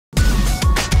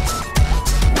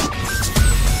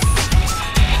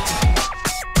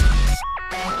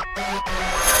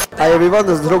Hi everyone,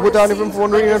 this is Robotani from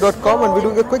PhoneArena.com and we're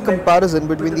doing a quick comparison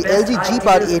between the LG G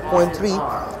Pad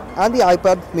 8.3 and the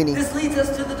iPad mini.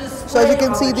 So as you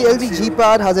can see, the LG G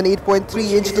Pad has an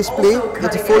 8.3-inch display.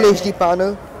 It's a full HD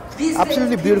panel.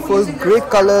 Absolutely beautiful, great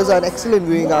colors and excellent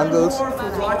viewing angles.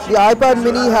 The iPad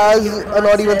mini has a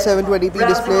not even 720p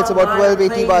display. It's about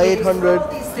 1280 by 800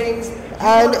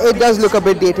 and it does look a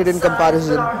bit dated in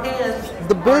comparison.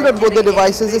 The build on both the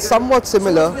devices is somewhat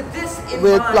similar,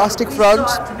 with plastic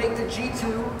fronts.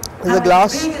 There's a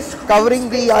glass covering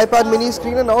the iPad mini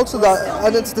screen, and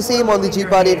it's the same on the G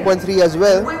Pad 8.3 as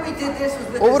well.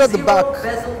 Over at the back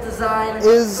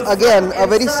is again a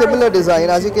very similar design.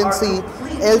 As you can see,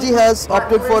 LG has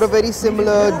opted for a very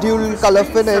similar dual color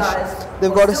finish.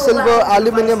 They've got a silver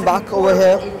aluminium back over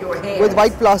here with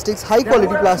white plastics, high quality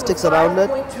plastics around it.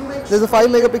 There's a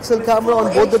 5-megapixel camera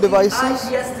on both the devices.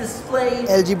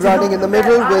 LG branding in the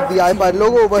middle with the iPad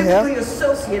logo over here.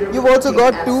 You've also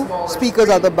got two speakers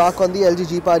at the back on the LG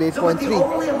G Pad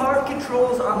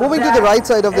 8.3. Moving to the right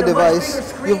side of the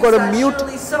device, you've got a mute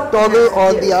toggle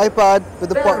on the iPad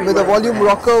with a volume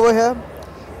rocker over here.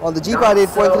 On the G Pad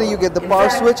 8.3 you get the power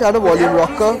switch and a volume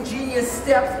rocker.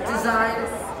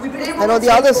 And on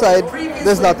the other side,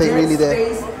 there's nothing really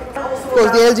there. Of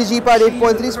course, the LG G Pad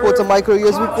 8.3 sports a micro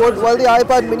USB port, while the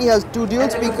iPad mini has two dual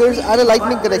speakers and a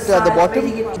lightning connector at the bottom.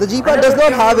 The G Pad does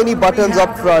not have any buttons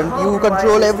up front. You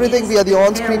control everything via the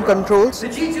on-screen controls.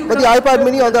 But the iPad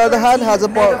mini, on the other hand, has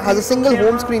a single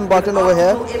home screen button over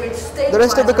here. The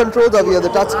rest of the controls are via the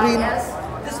touchscreen.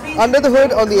 Under the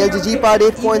hood on the LG G Pad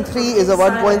 8.3 is a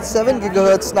 1.7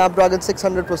 GHz Snapdragon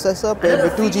 600 processor paired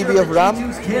with 2 GB of RAM.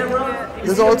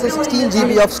 There's also 16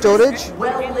 GB of storage.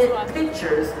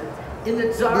 The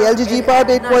LG G Pad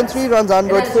 8.3 runs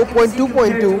Android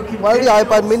 4.2.2, while the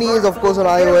iPad mini is of course on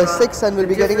iOS 6 and will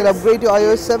be getting an upgrade to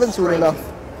iOS 7 soon enough.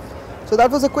 So that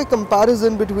was a quick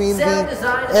comparison between the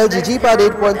LG G Pad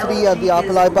 8.3 and the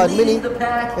Apple iPad mini.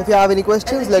 If you have any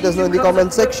questions, let us know in the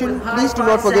comment section. Please do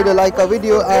not forget to like our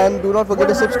video and do not forget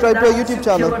to subscribe to our YouTube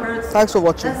channel. Thanks for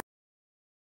watching.